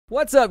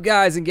What's up,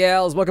 guys and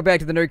gals? Welcome back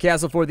to the Nerd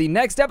Castle for the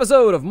next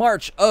episode of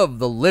March of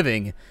the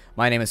Living.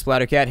 My name is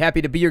Splattercat,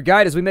 happy to be your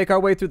guide as we make our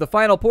way through the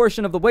final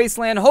portion of the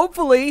wasteland,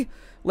 hopefully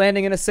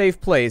landing in a safe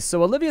place.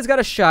 So Olivia's got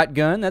a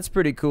shotgun, that's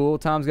pretty cool.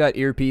 Tom's got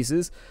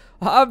earpieces.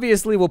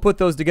 Obviously, we'll put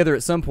those together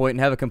at some point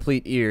and have a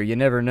complete ear, you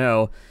never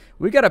know.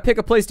 We gotta pick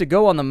a place to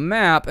go on the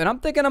map, and I'm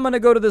thinking I'm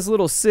gonna go to this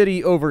little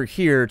city over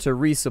here to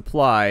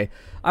resupply.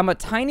 I'm a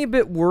tiny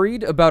bit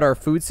worried about our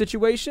food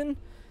situation.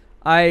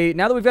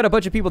 Now that we've got a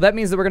bunch of people, that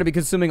means that we're going to be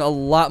consuming a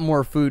lot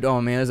more food.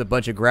 Oh, man, there's a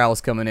bunch of growls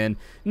coming in.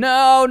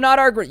 No, not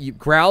our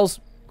growls.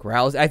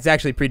 Growls? It's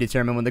actually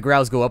predetermined. When the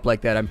growls go up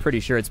like that, I'm pretty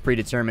sure it's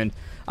predetermined.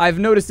 I've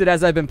noticed it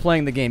as I've been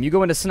playing the game. You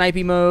go into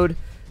snipey mode.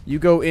 You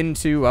go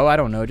into, oh, I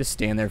don't know. Just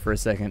stand there for a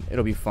second.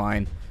 It'll be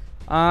fine.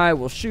 I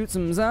will shoot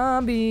some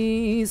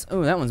zombies.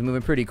 Oh, that one's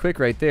moving pretty quick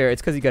right there.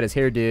 It's because he got his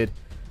hair did.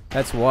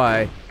 That's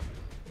why.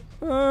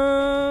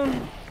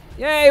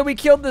 Yay, we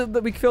killed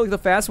the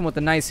fast one with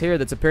the nice hair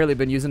that's apparently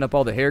been using up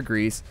all the hair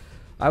grease.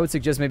 I would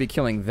suggest maybe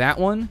killing that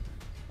one.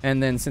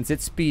 And then since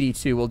it's speedy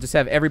too, we'll just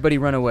have everybody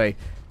run away.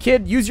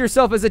 Kid, use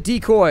yourself as a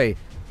decoy.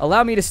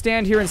 Allow me to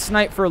stand here and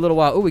snipe for a little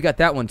while. Oh, we got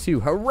that one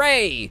too.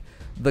 Hooray!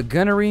 The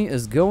gunnery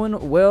is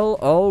going well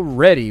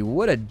already.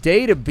 What a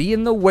day to be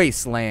in the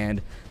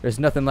wasteland. There's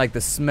nothing like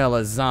the smell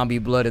of zombie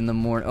blood in the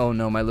morning. Oh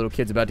no, my little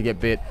kid's about to get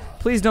bit.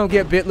 Please don't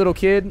get bit, little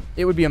kid.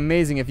 It would be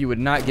amazing if you would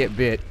not get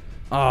bit.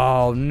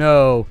 Oh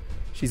no.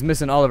 She's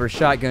missing all of her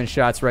shotgun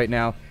shots right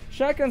now.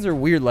 Shotguns are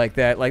weird like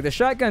that. Like the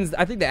shotguns,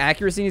 I think the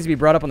accuracy needs to be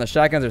brought up on the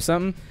shotguns or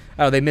something.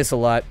 Oh, they miss a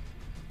lot.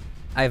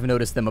 I've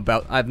noticed that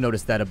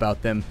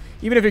about them.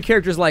 Even if your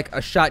character's like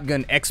a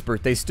shotgun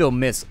expert, they still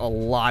miss a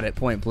lot at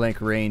point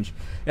blank range.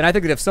 And I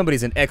think that if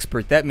somebody's an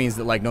expert, that means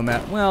that like no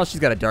matter, well,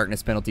 she's got a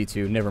darkness penalty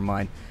too. Never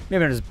mind.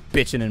 Maybe I'm just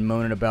bitching and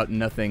moaning about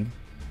nothing.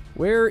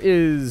 Where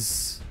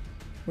is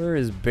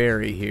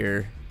Barry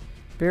here?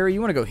 Barry, you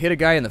want to go hit a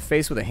guy in the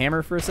face with a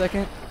hammer for a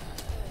second?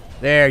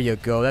 There you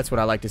go. That's what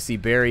I like to see,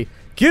 Barry.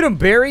 Get him,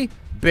 Barry!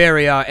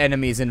 Bury our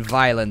enemies in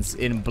violence,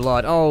 in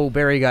blood. Oh,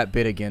 Barry got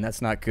bit again.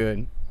 That's not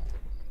good.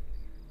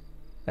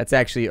 That's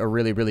actually a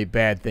really, really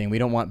bad thing. We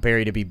don't want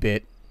Barry to be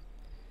bit.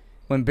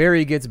 When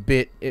Barry gets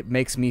bit, it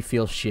makes me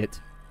feel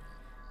shit.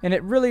 And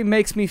it really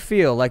makes me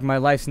feel like my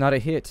life's not a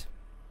hit.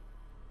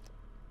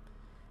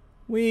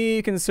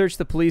 We can search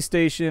the police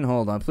station.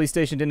 Hold on. Police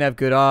station didn't have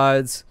good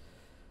odds.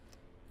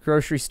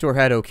 Grocery store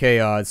had okay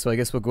odds, so I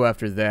guess we'll go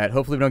after that.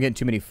 Hopefully we don't get in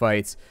too many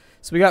fights.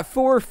 So we got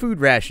 4 food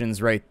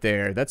rations right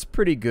there. That's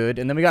pretty good.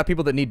 And then we got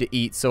people that need to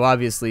eat, so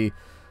obviously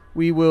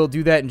we will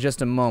do that in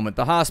just a moment.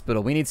 The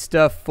hospital. We need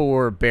stuff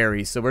for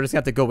Barry, so we're just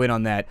going to have to go in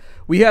on that.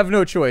 We have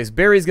no choice.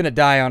 Barry's going to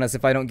die on us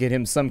if I don't get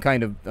him some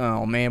kind of...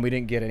 Oh, man, we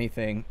didn't get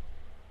anything.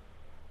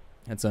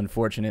 That's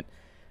unfortunate.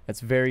 That's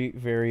very,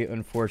 very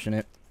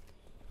unfortunate.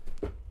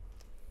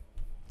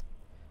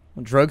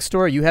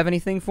 Drugstore, you have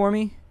anything for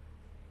me?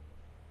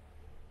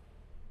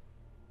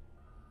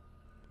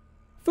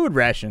 Food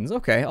rations.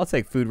 Okay, I'll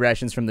take food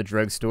rations from the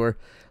drugstore.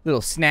 Little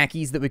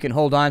snackies that we can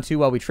hold on to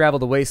while we travel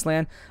the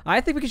wasteland.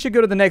 I think we should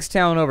go to the next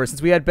town over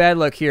since we had bad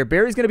luck here.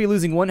 Barry's going to be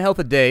losing 1 health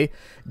a day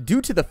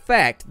due to the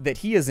fact that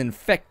he is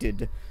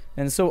infected.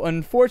 And so,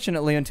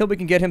 unfortunately, until we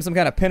can get him some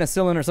kind of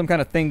penicillin or some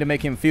kind of thing to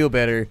make him feel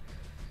better,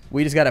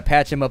 we just got to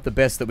patch him up the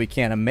best that we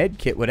can. A med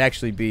kit would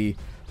actually be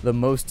the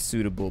most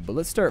suitable. But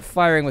let's start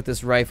firing with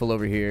this rifle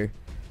over here.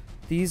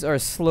 These are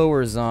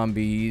slower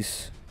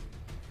zombies.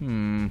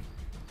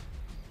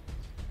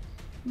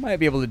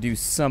 Might be able to do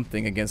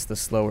something against the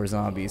slower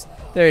zombies.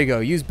 There you go.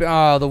 Use...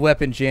 Oh, the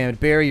weapon jammed.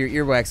 Barry, your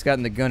earwax got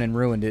in the gun and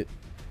ruined it.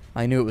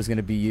 I knew it was going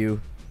to be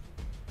you.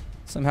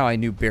 Somehow I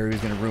knew Barry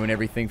was going to ruin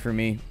everything for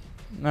me.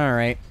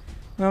 Alright.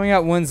 Well, we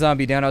got 1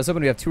 zombie down. I was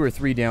hoping we have 2 or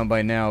 3 down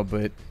by now,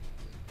 but...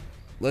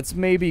 Let's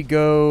maybe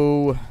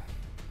go...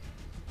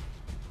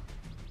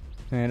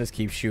 just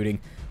keep shooting.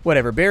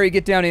 Whatever. Barry,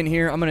 get down in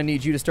here. I'm going to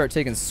need you to start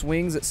taking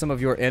swings at some of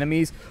your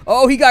enemies.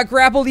 Oh, he got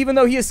grappled even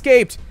though he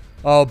escaped.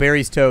 Oh,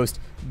 Barry's toast.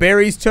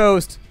 Barry's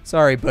toast.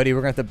 Sorry, buddy.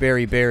 We're going to have to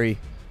bury Barry.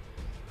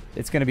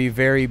 It's going to be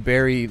very,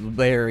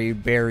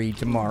 Barry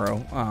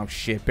tomorrow. Oh,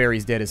 shit.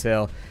 Barry's dead as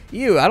hell.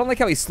 Ew, I don't like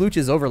how he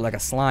slooches over like a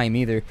slime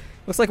either.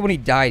 Looks like when he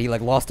died, he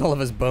like lost all of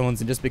his bones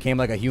and just became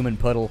like a human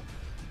puddle.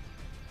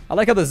 I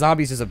like how the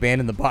zombies just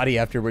abandon the body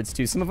afterwards,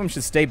 too. Some of them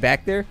should stay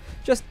back there.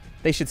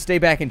 They should stay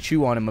back and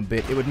chew on him a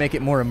bit. It would make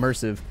it more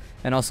immersive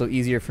and also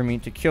easier for me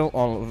to kill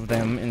all of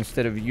them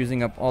instead of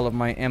using up all of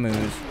my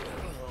ammos.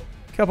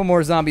 Couple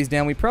more zombies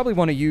down. We probably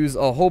want to use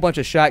a whole bunch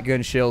of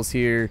shotgun shells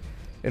here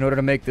in order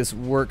to make this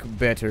work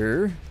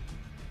better.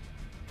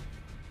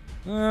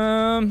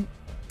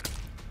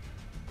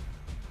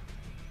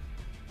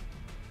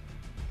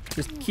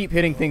 Just keep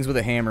hitting things with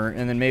a hammer,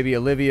 and then maybe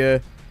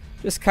Olivia,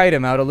 just kite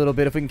him out a little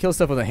bit. If we can kill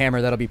stuff with a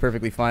hammer, that'll be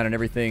perfectly fine, and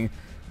everything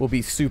will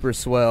be super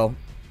swell.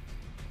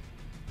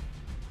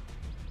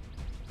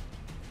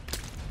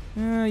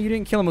 You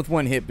didn't kill him with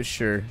 1 hit, but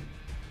sure.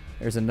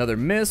 There's another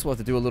miss. We'll have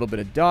to do a little bit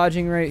of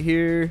dodging right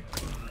here.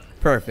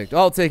 Perfect.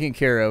 All taken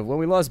care of. Well,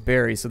 we lost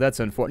Barry, so that's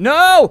unfortunate.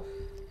 No!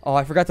 Oh,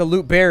 I forgot to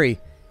loot Barry.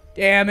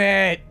 Damn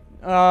it.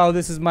 Oh,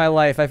 this is my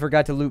life. I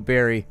forgot to loot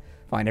berry.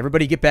 Fine,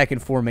 everybody get back in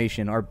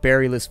formation. Our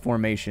berryless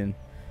formation.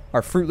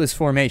 Our fruitless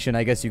formation,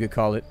 I guess you could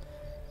call it.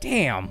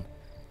 Damn.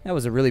 That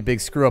was a really big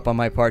screw up on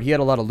my part. He had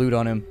a lot of loot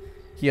on him.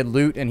 He had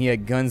loot and he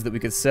had guns that we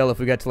could sell if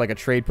we got to like a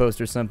trade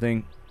post or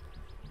something.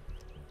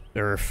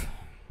 Urgh.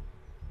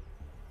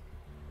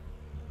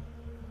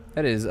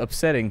 That is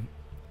upsetting.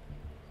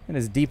 That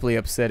is deeply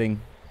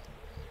upsetting.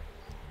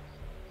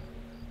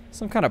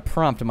 Some kind of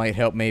prompt might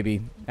help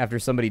maybe after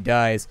somebody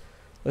dies.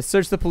 Let's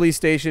search the police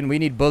station. We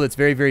need bullets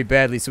very, very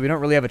badly, so we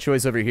don't really have a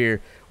choice over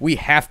here. We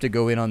have to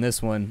go in on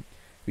this one.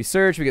 We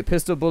search, we get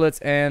pistol bullets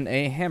and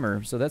a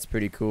hammer, so that's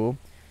pretty cool.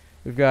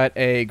 We've got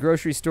a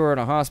grocery store and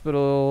a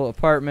hospital,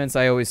 apartments.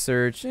 I always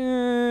search.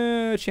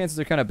 Chances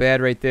are kind of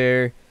bad right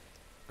there.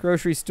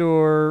 Grocery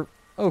store,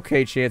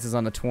 okay chances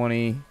on the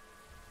 20.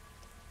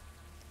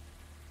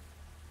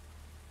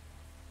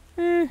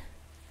 Let's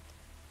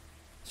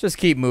just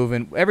keep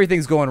moving.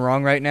 Everything's going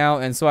wrong right now,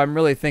 and so I'm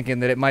really thinking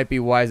that it might be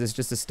wisest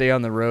just to stay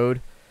on the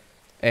road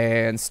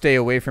and stay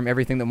away from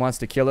everything that wants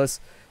to kill us.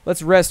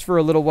 Let's rest for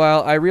a little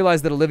while. I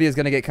realize that Olivia's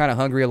going to get kind of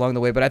hungry along the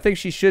way, but I think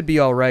she should be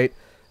all right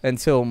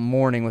until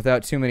morning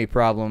without too many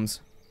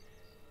problems.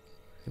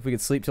 If we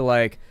could sleep till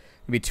like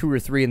maybe 2 or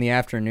 3 in the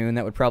afternoon,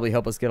 that would probably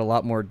help us get a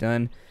lot more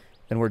done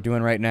than we're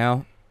doing right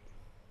now.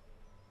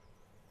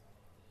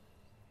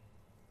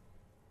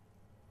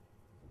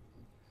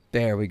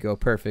 There we go,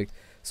 perfect.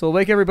 So we'll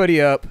wake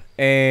everybody up,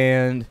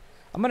 and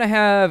I'm going to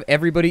have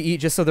everybody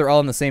eat just so they're all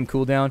on the same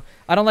cooldown.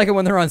 I don't like it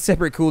when they're on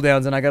separate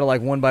cooldowns and I got to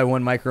like one by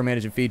one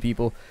micromanage and feed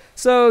people.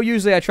 So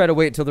usually I try to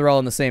wait until they're all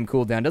on the same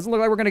cooldown. Doesn't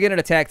look like we're going to get an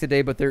attack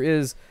today, but there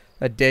is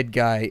a dead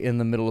guy in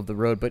the middle of the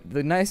road. But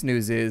the nice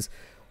news is,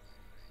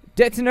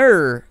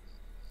 Detonator,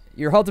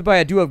 you're halted by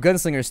a duo of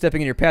gunslingers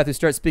stepping in your path who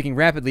start speaking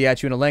rapidly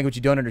at you in a language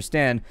you don't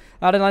understand.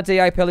 Adelante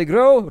hay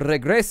peligro,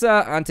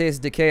 regresa antes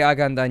de que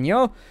hagan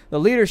daño. The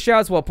leader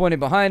shouts while pointing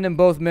behind him,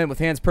 both men with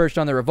hands perched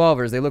on their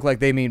revolvers. They look like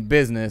they mean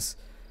business.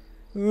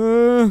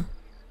 I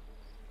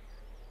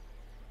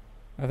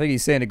think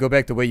he's saying to go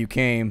back the way you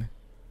came.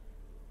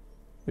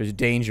 There's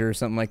danger or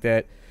something like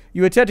that.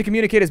 You attempt to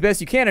communicate as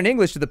best you can in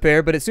English to the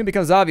pair, but it soon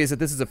becomes obvious that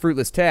this is a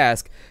fruitless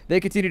task. They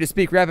continue to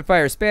speak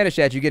rapid-fire Spanish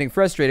at you, getting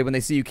frustrated when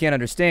they see you can't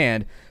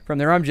understand. From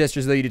their arm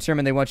gestures, though, you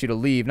determine they want you to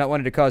leave. Not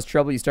wanting to cause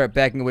trouble, you start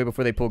backing away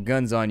before they pull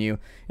guns on you.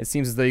 It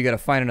seems as though you gotta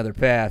find another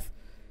path.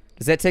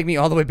 Does that take me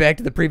all the way back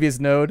to the previous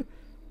node?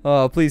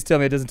 Oh, please tell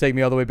me it doesn't take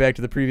me all the way back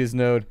to the previous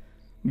node.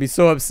 I'd be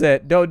so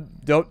upset. Don't.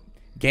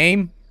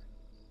 Game?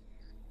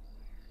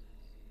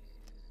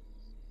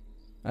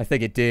 I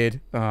think it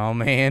did. Oh,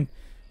 man.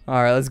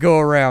 Alright, let's go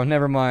around.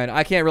 Never mind.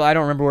 I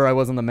don't remember where I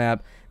was on the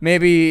map.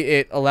 Maybe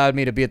it allowed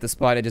me to be at the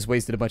spot. I just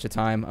wasted a bunch of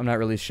time. I'm not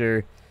really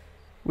sure.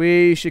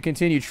 We should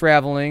continue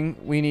traveling.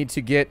 We need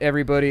to get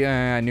everybody.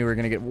 I knew we were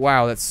going to get.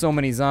 Wow, that's so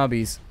many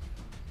zombies.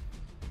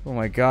 Oh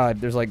my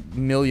god. There's like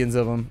millions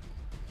of them.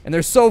 And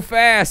they're so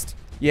fast.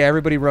 Yeah,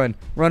 everybody run.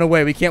 Run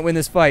away. We can't win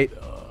this fight.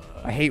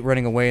 I hate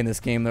running away in this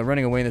game, though.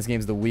 Running away in this game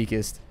is the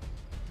weakest.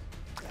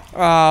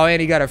 Oh, and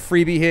he got a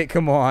freebie hit.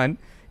 Come on.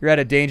 You're out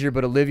of danger,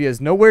 but Olivia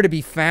is nowhere to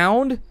be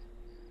found?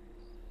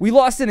 We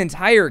lost an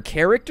entire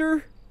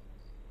character?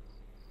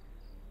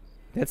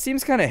 That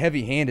seems kind of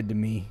heavy-handed to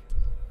me.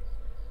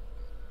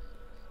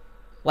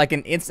 Like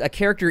a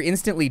character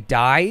instantly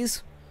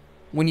dies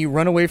when you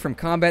run away from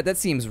combat? That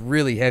seems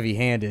really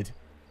heavy-handed.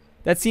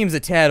 That seems a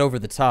tad over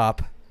the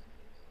top.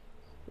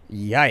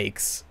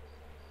 Yikes.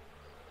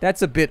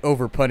 That's a bit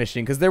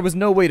over-punishing, because there was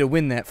no way to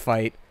win that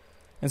fight.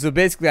 And so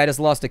basically I just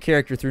lost a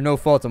character through no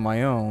fault of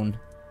my own.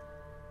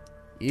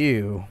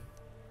 Ew.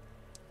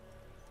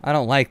 I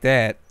don't like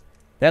that.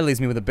 That leaves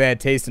me with a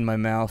bad taste in my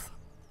mouth.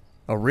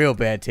 A real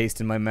bad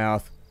taste in my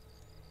mouth.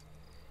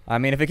 I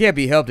mean, if it can't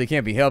be helped, it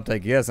can't be helped, I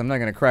guess. I'm not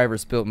going to cry over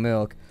spilt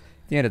milk.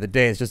 At the end of the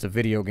day, it's just a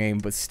video game,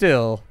 but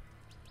still.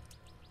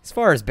 As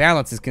far as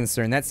balance is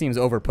concerned, that seems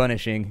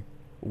over-punishing.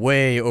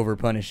 Way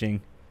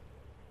over-punishing.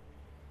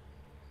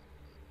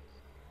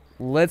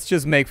 Let's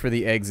just make for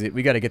the exit.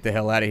 We got to get the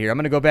hell out of here. I'm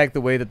going to go back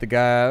the way that the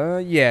guy...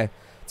 yeah.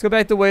 Let's go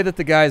back the way that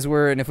the guys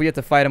were, and if we have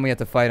to fight them, we have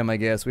to fight them, I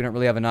guess. We don't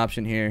really have an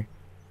option here.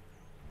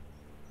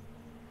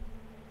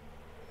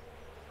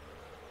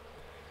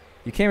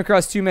 You came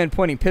across 2 men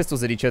pointing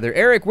pistols at each other.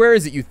 Eric, where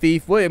is it, you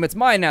thief? William, it's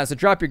mine now, so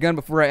drop your gun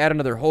before I add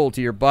another hole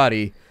to your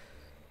body.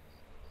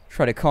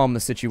 Try to calm the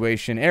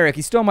situation. Eric,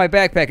 he stole my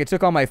backpack and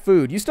took all my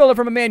food. You stole it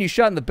from a man you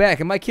shot in the back,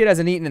 and my kid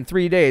hasn't eaten in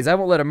 3 days. I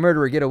won't let a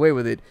murderer get away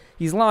with it.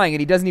 He's lying,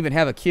 and he doesn't even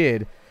have a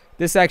kid.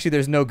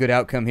 There's no good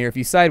outcome here. If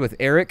you side with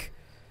Eric...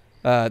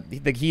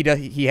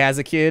 he has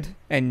a kid,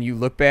 and you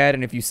look bad,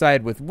 and if you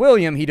side with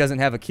William, he doesn't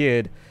have a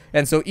kid,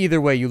 and so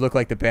either way, you look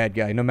like the bad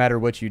guy, no matter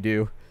what you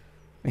do.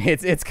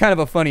 It's kind of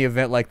a funny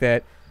event like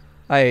that.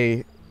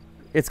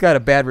 It's got a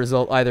bad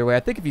result either way.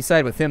 I think if you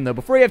side with him, though,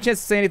 before you have a chance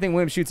to say anything,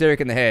 William shoots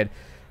Eric in the head.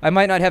 I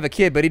might not have a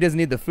kid, but he doesn't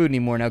need the food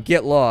anymore. Now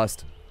get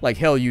lost. Like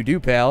hell you do,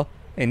 pal.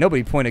 Ain't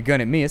nobody point a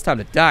gun at me. It's time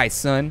to die,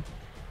 son.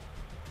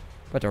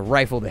 About to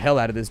rifle the hell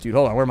out of this dude.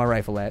 Hold on, where's my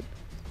rifle at?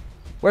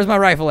 Where's my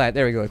rifle at?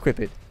 There we go, equip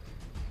it.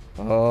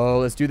 Oh,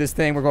 let's do this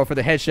thing. We're going for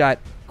the headshot.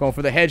 Going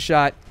for the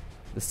headshot.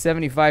 The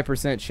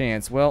 75%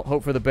 chance. Well,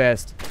 hope for the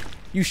best.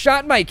 You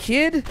shot my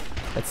kid?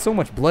 That's so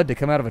much blood to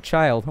come out of a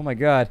child. Oh my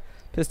god.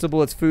 Pistol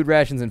bullets, food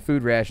rations, and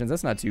food rations.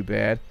 That's not too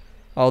bad.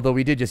 Although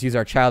we did just use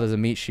our child as a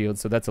meat shield,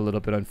 so that's a little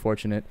bit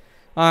unfortunate.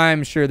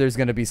 I'm sure there's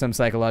going to be some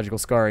psychological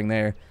scarring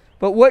there.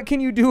 But what can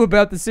you do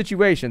about the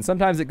situation?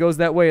 Sometimes it goes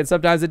that way and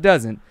sometimes it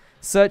doesn't.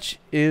 Such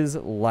is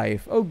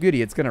life. Oh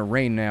goody, it's going to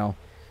rain now.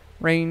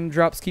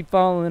 Raindrops keep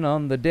falling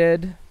on the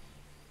dead.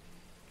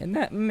 And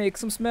that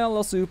makes them smell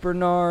all super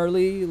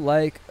gnarly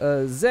like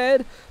a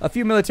Zed. A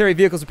few military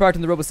vehicles are parked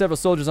in the road with several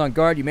soldiers on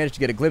guard. You manage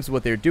to get a glimpse of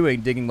what they're doing,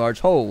 digging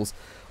large holes.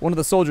 One of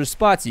the soldiers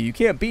spots you. You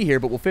can't be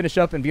here, but we'll finish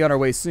up and be on our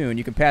way soon.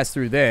 You can pass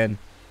through then.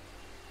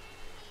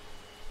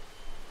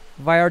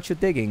 Why aren't you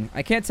digging?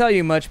 I can't tell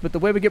you much, but the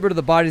way we get rid of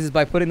the bodies is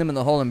by putting them in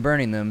the hole and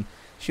burning them.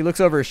 She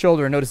looks over her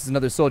shoulder and notices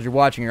another soldier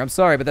watching her. I'm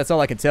sorry, but that's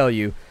all I can tell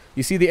you.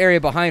 You see the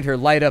area behind her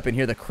light up and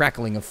hear the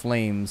crackling of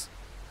flames.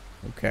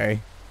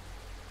 Okay.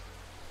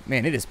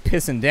 Man, it is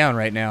pissing down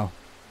right now.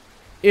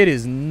 It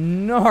is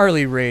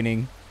gnarly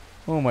raining.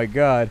 Oh my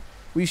god.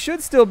 We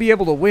should still be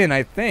able to win,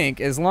 I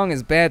think, as long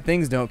as bad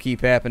things don't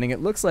keep happening.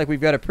 It looks like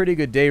we've got a pretty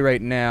good day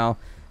right now.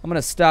 I'm going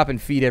to stop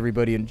and feed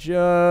everybody in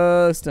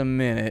just a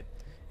minute.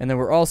 And then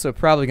we're also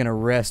probably going to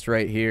rest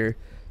right here,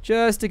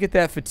 just to get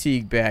that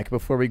fatigue back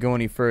before we go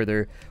any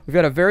further. We've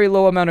got a very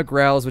low amount of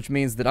growls, which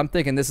means that I'm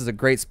thinking this is a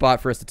great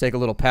spot for us to take a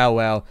little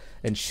powwow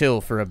and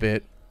chill for a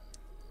bit.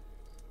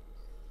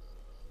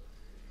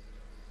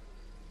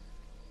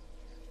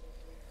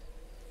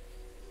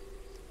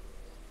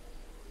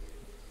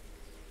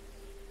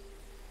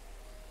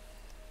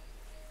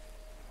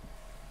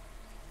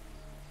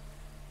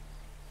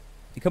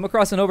 You come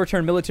across an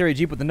overturned military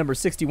jeep with the number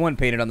 61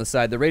 painted on the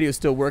side. The radio's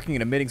still working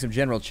and emitting some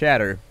general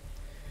chatter.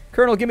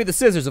 Colonel, give me the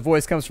scissors. A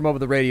voice comes from over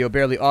the radio,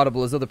 barely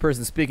audible, as though the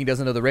person speaking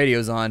doesn't know the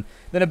radio's on.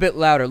 Then a bit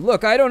louder.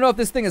 Look, I don't know if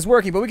this thing is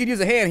working, but we could use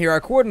a hand here. Our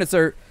coordinates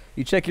are...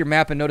 You check your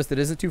map and notice that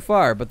it isn't too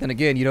far, but then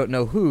again, you don't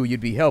know who you'd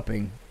be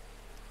helping.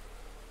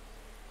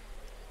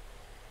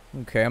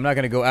 Okay, I'm not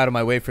going to go out of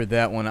my way for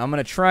that one. I'm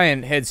going to try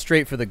and head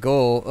straight for the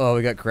goal. Oh,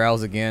 we got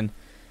growls again.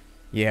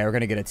 Yeah, we're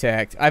going to get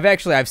attacked.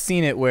 I've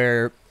seen it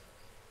where...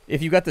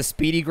 If you got the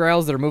speedy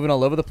growls that are moving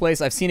all over the place,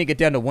 I've seen it get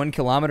down to 1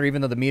 kilometer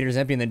even though the meter's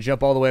empty and then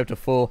jump all the way up to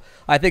full.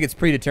 I think it's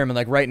predetermined.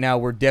 Like right now,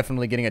 we're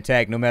definitely getting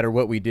attacked no matter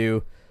what we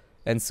do.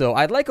 And so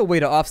I'd like a way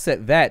to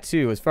offset that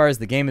too as far as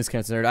the game is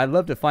concerned. I'd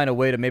love to find a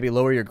way to maybe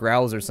lower your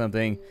growls or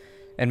something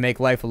and make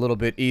life a little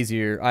bit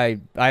easier. I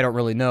don't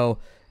really know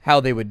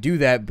how they would do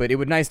that, but it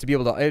would nice to be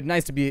able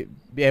to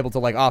be able to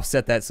like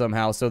offset that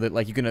somehow so that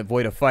like you can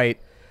avoid a fight.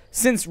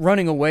 Since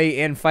running away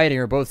and fighting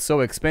are both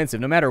so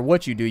expensive, no matter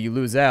what you do, you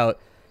lose out.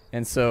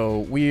 And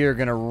so we are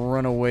going to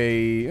run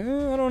away.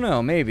 I don't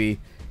know, maybe.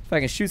 If I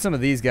can shoot some of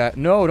these guys.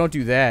 No, don't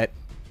do that.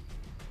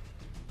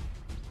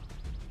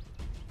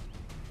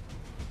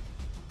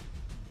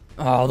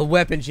 Oh, the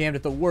weapon jammed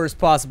at the worst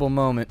possible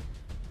moment.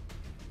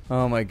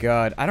 Oh my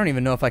god. I don't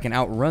even know if I can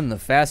outrun the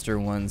faster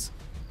ones.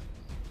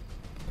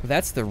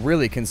 That's the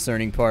really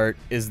concerning part,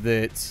 is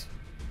that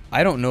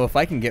I don't know if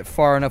I can get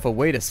far enough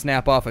away to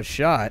snap off a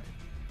shot.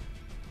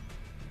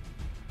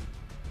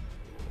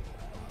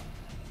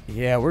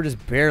 Yeah, we're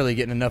just barely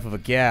getting enough of a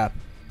gap.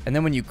 And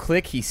then when you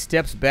click, he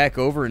steps back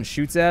over and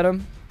shoots at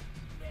him.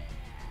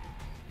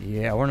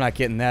 Yeah, we're not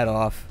getting that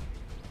off.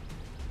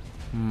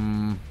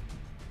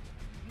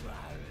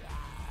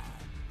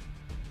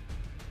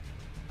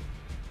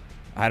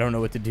 I don't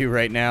know what to do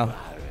right now.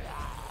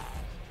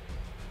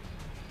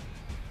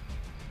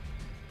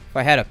 If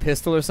I had a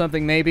pistol or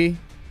something, maybe.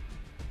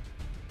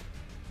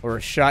 Or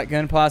a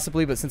shotgun,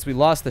 possibly. But since we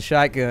lost the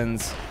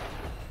shotguns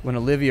when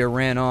Olivia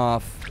ran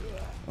off...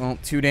 Oh,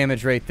 2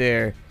 damage right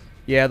there.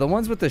 Yeah, the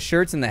ones with the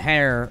shirts and the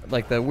hair,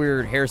 like the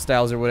weird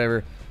hairstyles or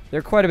whatever,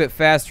 they're quite a bit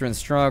faster and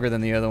stronger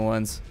than the other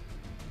ones.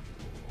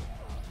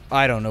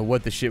 I don't know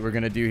what the shit we're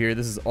gonna do here.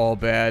 This is all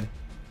bad.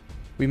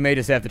 We may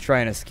just have to try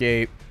and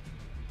escape.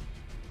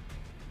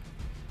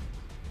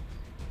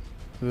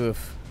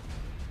 Oof.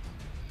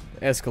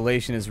 The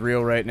escalation is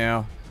real right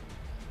now.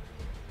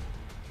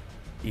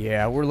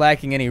 Yeah, we're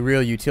lacking any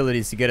real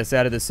utilities to get us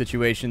out of this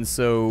situation,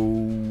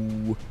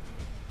 so...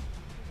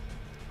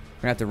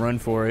 We're gonna have to run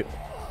for it.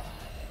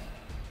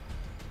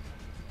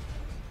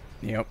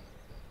 Yep.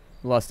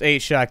 Lost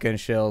 8 shotgun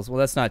shells. Well,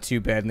 that's not too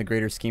bad in the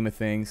greater scheme of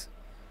things.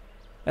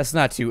 That's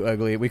not too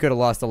ugly. We could have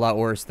lost a lot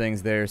worse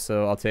things there,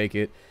 so I'll take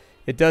it.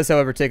 It does,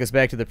 however, take us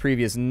back to the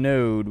previous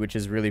node, which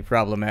is really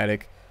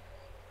problematic.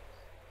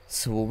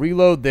 So we'll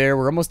reload there.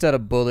 We're almost out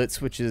of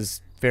bullets, which is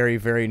very,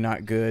 very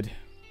not good.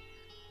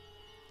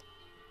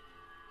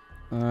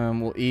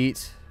 We'll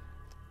eat.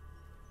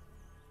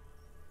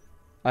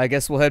 I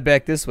guess we'll head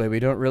back this way. We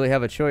don't really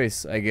have a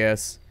choice, I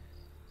guess.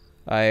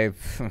 This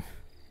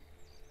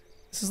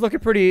is looking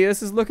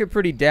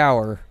pretty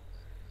dour.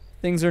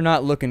 Things are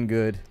not looking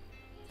good.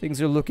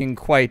 Things are looking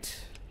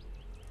quite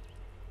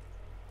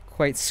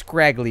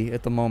scraggly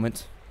at the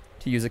moment,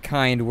 to use a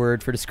kind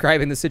word for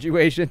describing the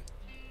situation.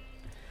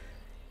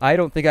 I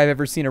don't think I've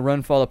ever seen a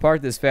run fall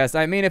apart this fast.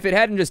 I mean, if it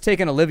hadn't just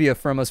taken Olivia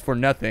from us for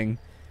nothing,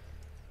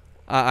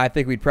 I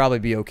think we'd probably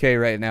be okay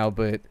right now,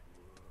 but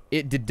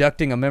it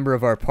deducting a member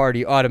of our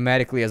party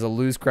automatically as a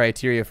lose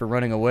criteria for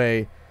running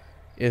away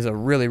is a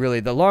really,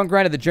 the long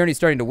grind of the journey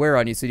starting to wear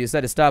on you, so you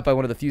decide to stop by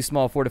one of the few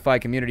small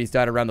fortified communities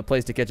dotted around the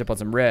place to catch up on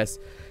some rest.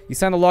 You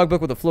sign the logbook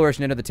with a flourish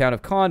and enter the town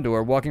of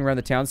Condor. Walking around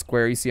the town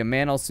square, you see a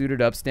man all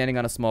suited up standing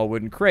on a small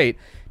wooden crate,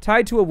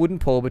 tied to a wooden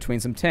pole between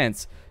some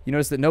tents. You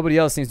notice that nobody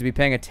else seems to be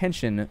paying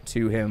attention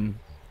to him.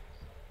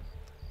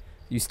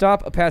 You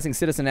stop a passing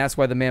citizen and ask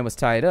why the man was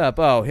tied up.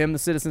 Oh, him, the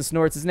citizen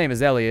snorts. His name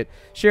is Elliot.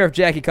 Sheriff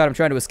Jackie caught him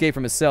trying to escape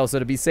from his cell, so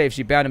to be safe,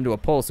 she bound him to a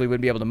pole so he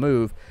wouldn't be able to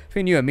move.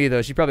 Between you and me,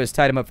 though, she probably just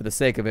tied him up for the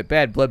sake of it.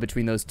 Bad blood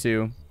between those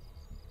two.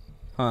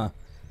 Huh.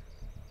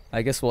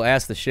 I guess we'll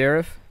ask the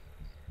sheriff.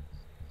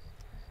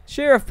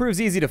 Sheriff proves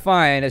easy to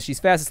find as she's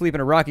fast asleep in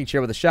a rocking chair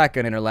with a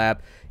shotgun in her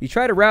lap. You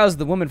try to rouse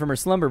the woman from her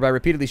slumber by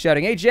repeatedly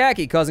shouting, "Hey,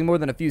 Jackie!" causing more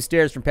than a few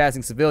stares from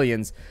passing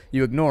civilians.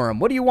 You ignore him.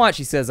 "What do you want?"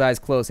 she says, eyes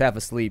closed, half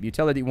asleep. You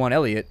tell her that you want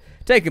Elliot.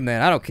 "Take him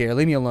then. I don't care.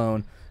 Leave me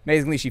alone."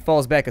 Amazingly, she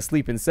falls back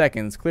asleep in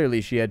seconds.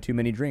 Clearly, she had too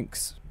many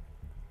drinks.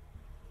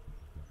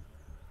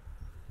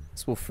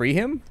 This will free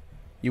him?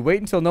 You wait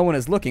until no one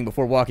is looking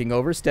before walking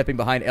over, stepping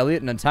behind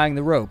Elliot and untying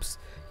the ropes.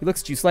 He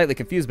looks at you slightly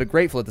confused but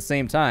grateful at the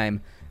same time.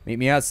 "Meet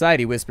me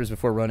outside," he whispers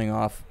before running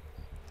off.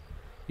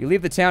 You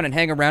leave the town and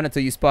hang around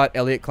until you spot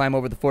Elliot climb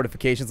over the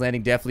fortifications,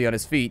 landing deftly on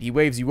his feet. He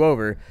waves you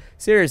over.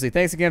 "Seriously,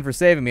 thanks again for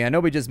saving me. I know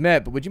we just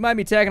met, but would you mind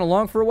me tagging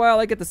along for a while?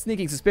 I get the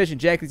sneaking suspicion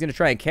Jackie's going to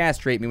try and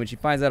castrate me when she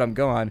finds out I'm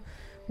gone."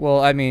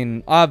 "Well, I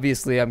mean,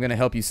 obviously I'm going to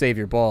help you save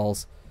your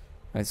balls.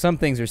 Some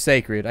things are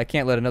sacred. I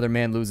can't let another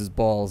man lose his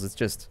balls. It's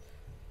just...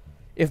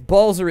 if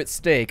balls are at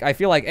stake, I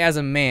feel like as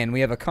a man we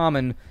have a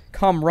common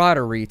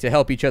camaraderie to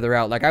help each other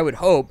out. Like, I would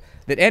hope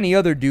that any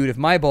other dude, if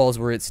my balls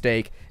were at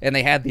stake and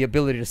they had the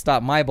ability to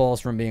stop my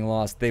balls from being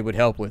lost, they would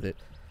help with it.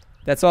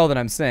 That's all that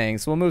I'm saying.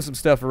 So we'll move some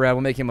stuff around.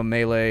 We'll make him a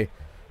melee.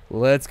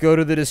 Let's go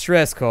to the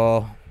distress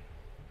call.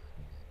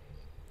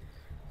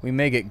 We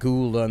may get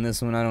ghouled on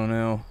this one. I don't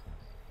know.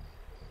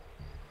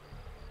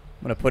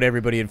 I'm going to put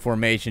everybody in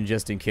formation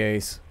just in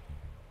case.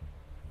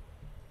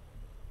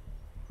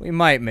 We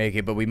might make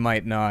it, but we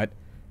might not.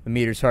 The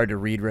meter's hard to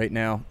read right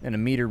now, and a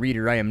meter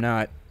reader I am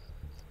not.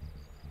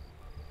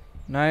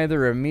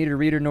 Neither a meter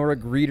reader, nor a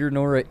greeter,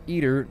 nor a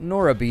eater,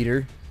 nor a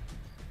beater,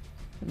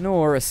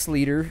 nor a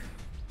sleeter,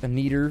 a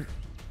kneader.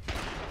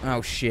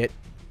 Oh, shit.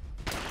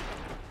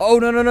 Oh,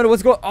 no,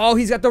 what's going on? Oh,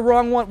 he's got the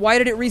wrong one. Why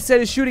did it reset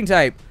his shooting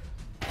type?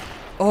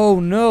 Oh,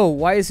 no,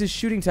 why is his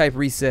shooting type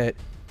reset?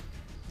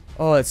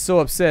 Oh, that's so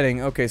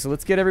upsetting. Okay, so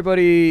let's get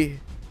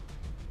everybody...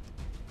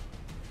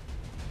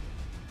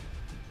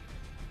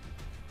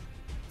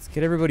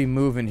 get everybody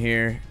moving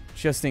here,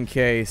 just in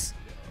case.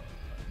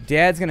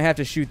 Dad's gonna have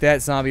to shoot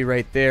that zombie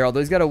right there, although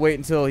he's gotta wait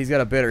until he's got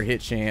a better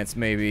hit chance,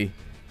 maybe.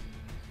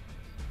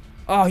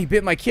 Oh, he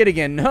bit my kid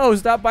again. No,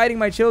 stop biting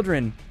my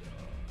children.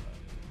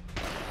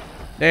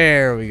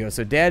 There we go.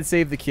 So Dad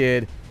saved the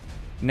kid.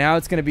 Now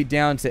it's gonna be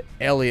down to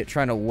Elliot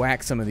trying to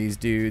whack some of these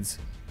dudes.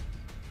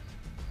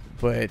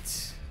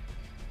 But...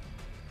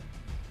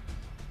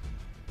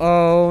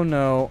 oh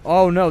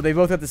no, they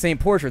both have the same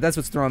portrait. That's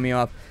what's throwing me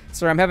off.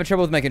 Sorry, I'm having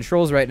trouble with my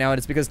controls right now, and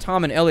it's because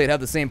Tom and Elliot have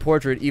the same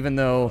portrait, even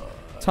though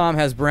Tom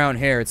has brown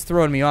hair. It's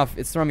throwing me off.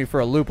 It's throwing me for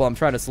a loop while I'm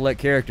trying to select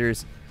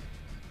characters.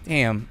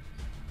 Damn.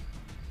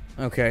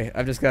 Okay,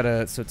 I've just got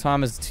to... so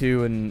Tom is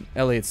 2 and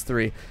Elliot's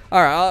 3.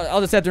 Alright,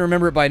 I'll just have to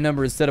remember it by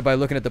number instead of by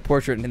looking at the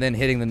portrait and then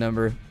hitting the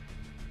number.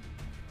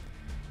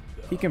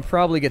 He can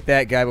probably get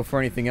that guy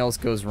before anything else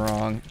goes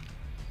wrong.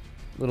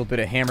 A little bit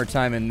of hammer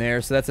time in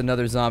there, so that's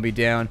another zombie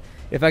down.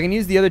 If I can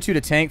use the other 2 to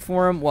tank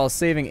for him while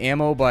saving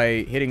ammo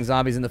by hitting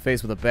zombies in the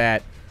face with a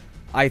bat,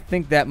 I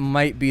think that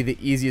might be the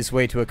easiest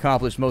way to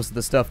accomplish most of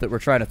the stuff that we're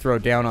trying to throw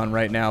down on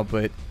right now,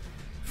 but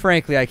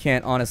frankly, I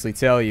can't honestly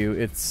tell you.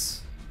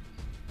 It's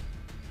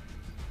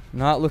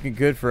not looking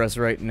good for us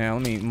right now.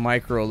 Let me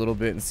micro a little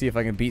bit and see if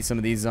I can beat some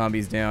of these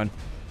zombies down.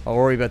 I'll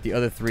worry about the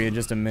other 3 in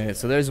just a minute.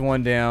 So there's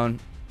one down.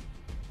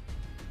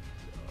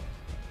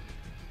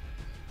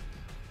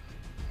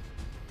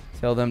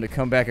 Tell them to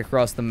come back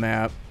across the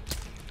map.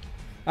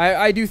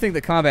 I do think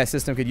the combat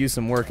system could use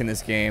some work in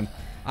this game.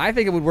 I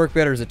think it would work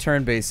better as a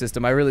turn-based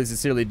system. I really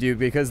sincerely do,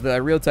 because the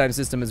real-time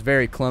system is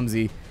very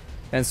clumsy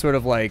and sort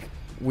of like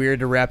weird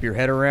to wrap your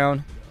head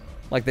around.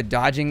 Like the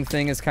dodging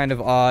thing is kind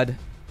of odd.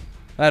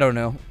 I don't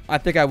know. I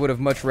think I would have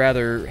much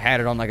rather had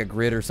it on like a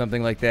grid or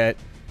something like that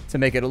to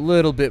make it a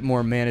little bit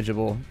more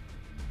manageable.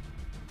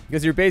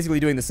 Because you're basically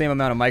doing the same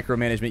amount of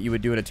micromanagement you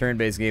would do in a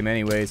turn-based game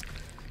anyways.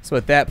 So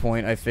at that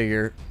point, I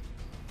figure,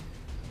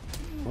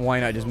 why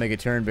not just make it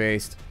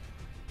turn-based?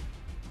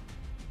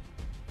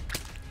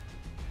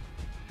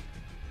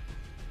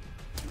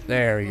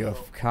 There we go.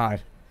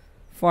 God.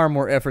 Far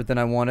more effort than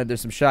I wanted.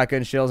 There's some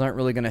shotgun shells aren't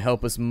really going to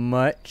help us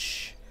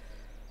much.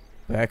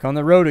 Back on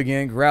the road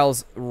again.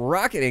 Growl's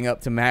rocketing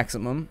up to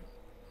maximum.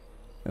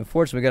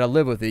 Unfortunately, we got to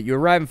live with it. You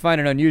arrive and find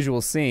an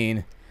unusual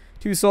scene.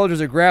 2 soldiers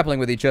are grappling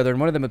with each other, and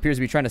one of them appears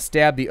to be trying to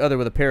stab the other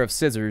with a pair of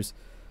scissors.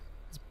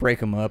 Let's break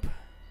them up.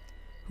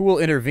 Who will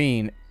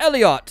intervene?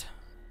 Elliot!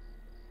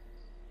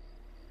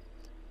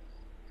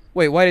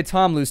 Wait, why did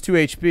Tom lose 2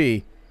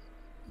 HP?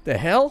 The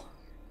hell?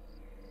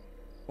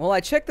 Well, I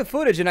checked the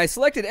footage and I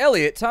selected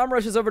Elliot. Tom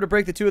rushes over to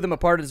break the two of them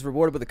apart and is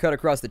rewarded with a cut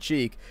across the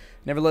cheek.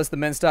 Nevertheless, the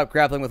men stop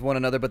grappling with one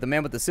another, but the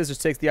man with the scissors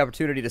takes the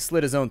opportunity to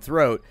slit his own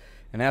throat.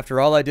 And after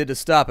all I did to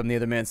stop him, the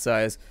other man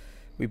sighs.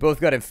 We both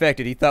got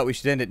infected. He thought we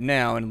should end it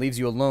now and leaves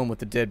you alone with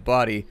the dead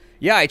body.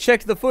 Yeah, I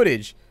checked the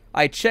footage.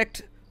 I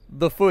checked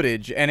the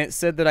footage and it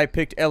said that I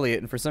picked Elliot,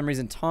 and for some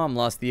reason Tom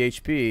lost the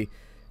HP.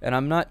 And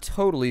I'm not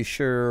totally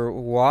sure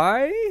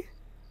why?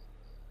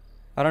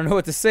 I don't know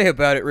what to say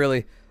about it,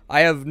 really. I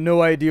have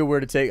no idea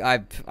where to take...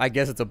 I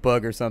guess it's a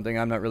bug or something.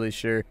 I'm not really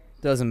sure.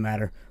 Doesn't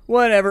matter.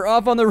 Whatever.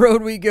 Off on the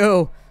road we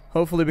go.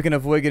 Hopefully we can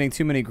avoid getting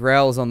too many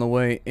growls on the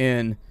way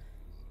in.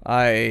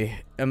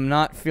 I am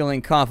not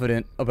feeling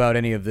confident about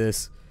any of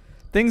this.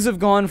 Things have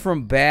gone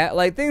from bad...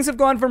 Like, things have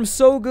gone from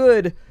so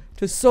good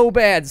to so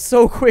bad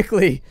so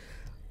quickly.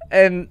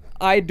 And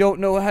I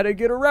don't know how to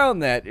get around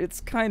that. It's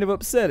kind of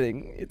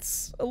upsetting.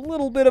 It's a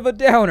little bit of a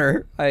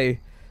downer.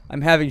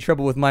 I'm having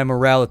trouble with my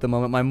morale at the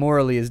moment. My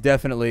morale is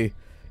definitely...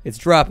 It's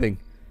dropping.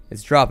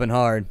 It's dropping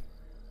hard.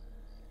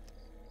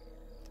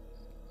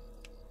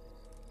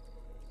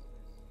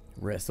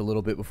 Rest a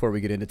little bit before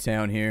we get into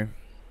town here.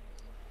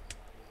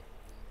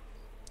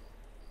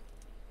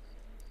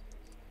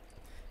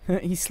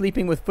 He's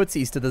sleeping with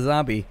footsies to the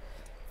zombie.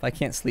 If I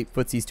can't sleep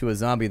footsies to a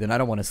zombie, then I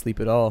don't want to sleep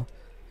at all.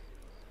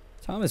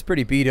 Tom is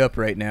pretty beat up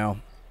right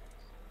now.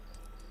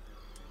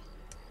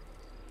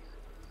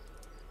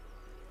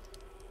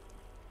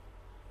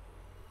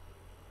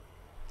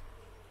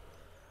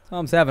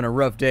 Tom's having a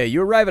rough day.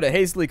 You arrive at a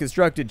hastily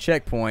constructed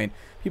checkpoint.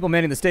 People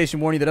manning the station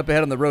warn you that up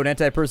ahead on the road,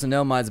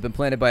 anti-personnel mines have been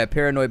planted by a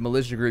paranoid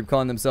militia group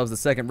calling themselves the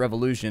Second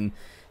Revolution.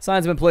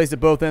 Signs have been placed at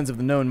both ends of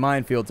the known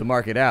minefield to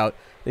mark it out.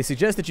 They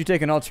suggest that you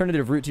take an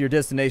alternative route to your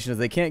destination, as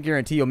they can't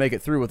guarantee you'll make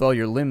it through with all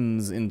your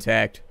limbs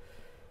intact.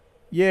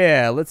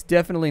 Yeah, let's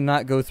definitely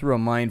not go through a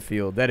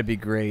minefield. That'd be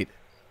great.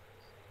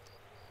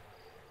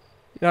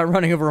 Not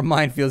running over a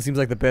minefield seems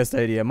like the best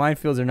idea.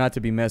 Minefields are not to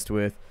be messed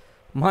with.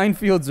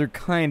 Minefields are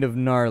kind of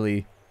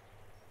gnarly.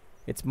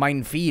 It's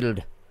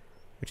minefield,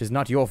 which is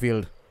not your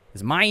field.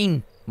 It's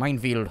mine.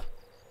 Minefield.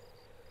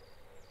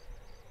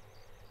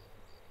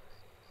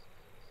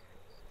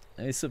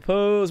 I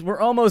suppose we're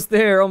almost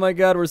there. Oh my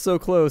god, we're so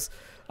close.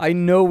 I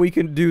know we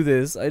can do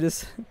this.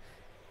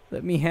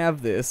 Let me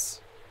have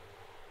this.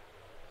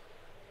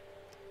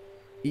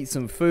 Eat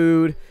some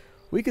food.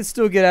 We could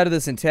still get out of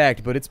this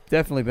intact, but it's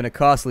definitely been a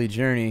costly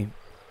journey.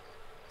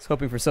 I was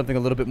hoping for something a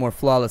little bit more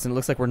flawless, and it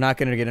looks like we're not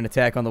going to get an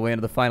attack on the way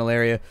into the final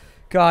area.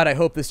 God, I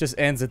hope this just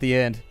ends at the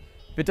end.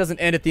 If it doesn't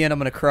end at the end, I'm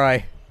going to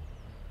cry.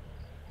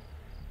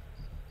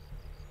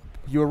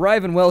 You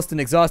arrive in Wellston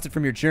exhausted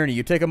from your journey.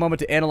 You take a moment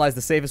to analyze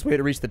the safest way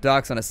to reach the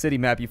docks on a city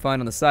map you find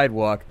on the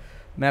sidewalk.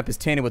 The map is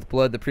tainted with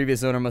blood. The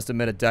previous owner must have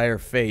met a dire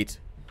fate.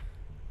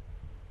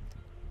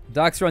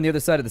 Docks are on the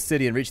other side of the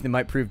city, and reaching them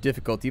might prove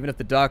difficult. Even if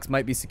the docks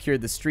might be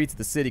secured, the streets of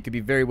the city could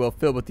be very well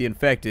filled with the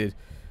infected.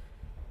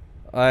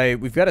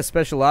 We've got a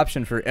special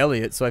option for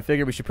Elliot, so I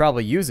figure we should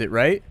probably use it,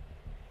 right?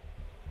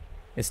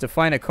 It's to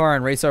find a car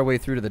and race our way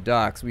through to the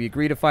docks. We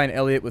agree to find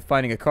Elliot with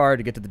finding a car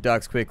to get to the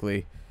docks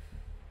quickly.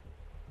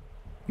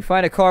 You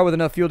find a car with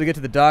enough fuel to get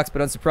to the docks,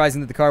 but unsurprising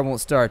that the car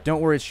won't start.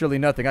 Don't worry, it's surely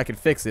nothing. I can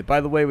fix it. By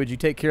the way, would you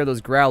take care of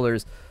those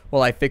growlers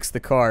while I fix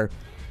the car?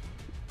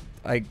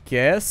 I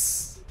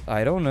guess?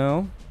 I don't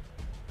know.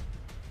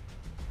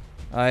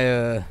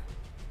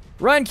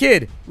 Run,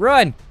 kid!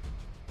 Run!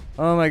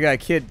 Oh my god,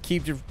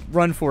 kid,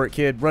 run for it,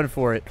 kid. Run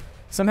for it.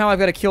 Somehow I've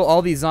got to kill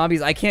all these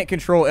zombies. I can't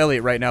control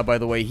Elliot right now, by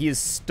the way. He is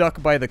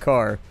stuck by the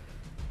car.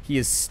 He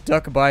is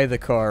stuck by the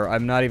car.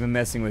 I'm not even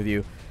messing with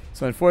you.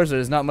 So unfortunately,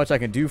 there's not much I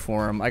can do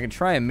for him. I can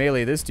try and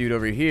melee this dude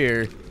over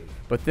here.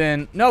 But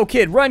then... No,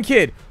 kid! Run,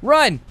 kid!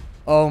 Run!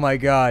 Oh my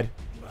god.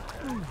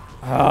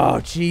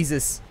 Oh,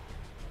 Jesus.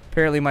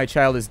 Apparently my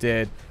child is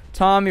dead.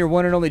 Tom, your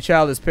one and only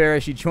child has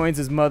perished. He joins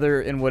his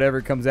mother in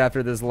whatever comes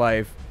after this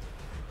life.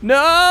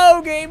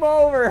 No! Game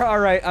over!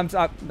 Alright,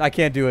 I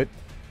can't do it.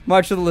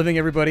 March of the Living,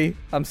 everybody.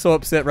 I'm so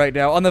upset right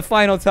now. On the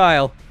final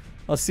tile.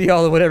 I'll see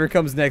all of whatever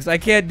comes next. I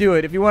can't do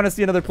it. If you want to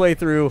see another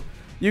playthrough,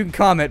 you can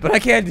comment, but I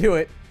can't do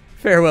it.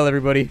 Farewell,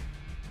 everybody.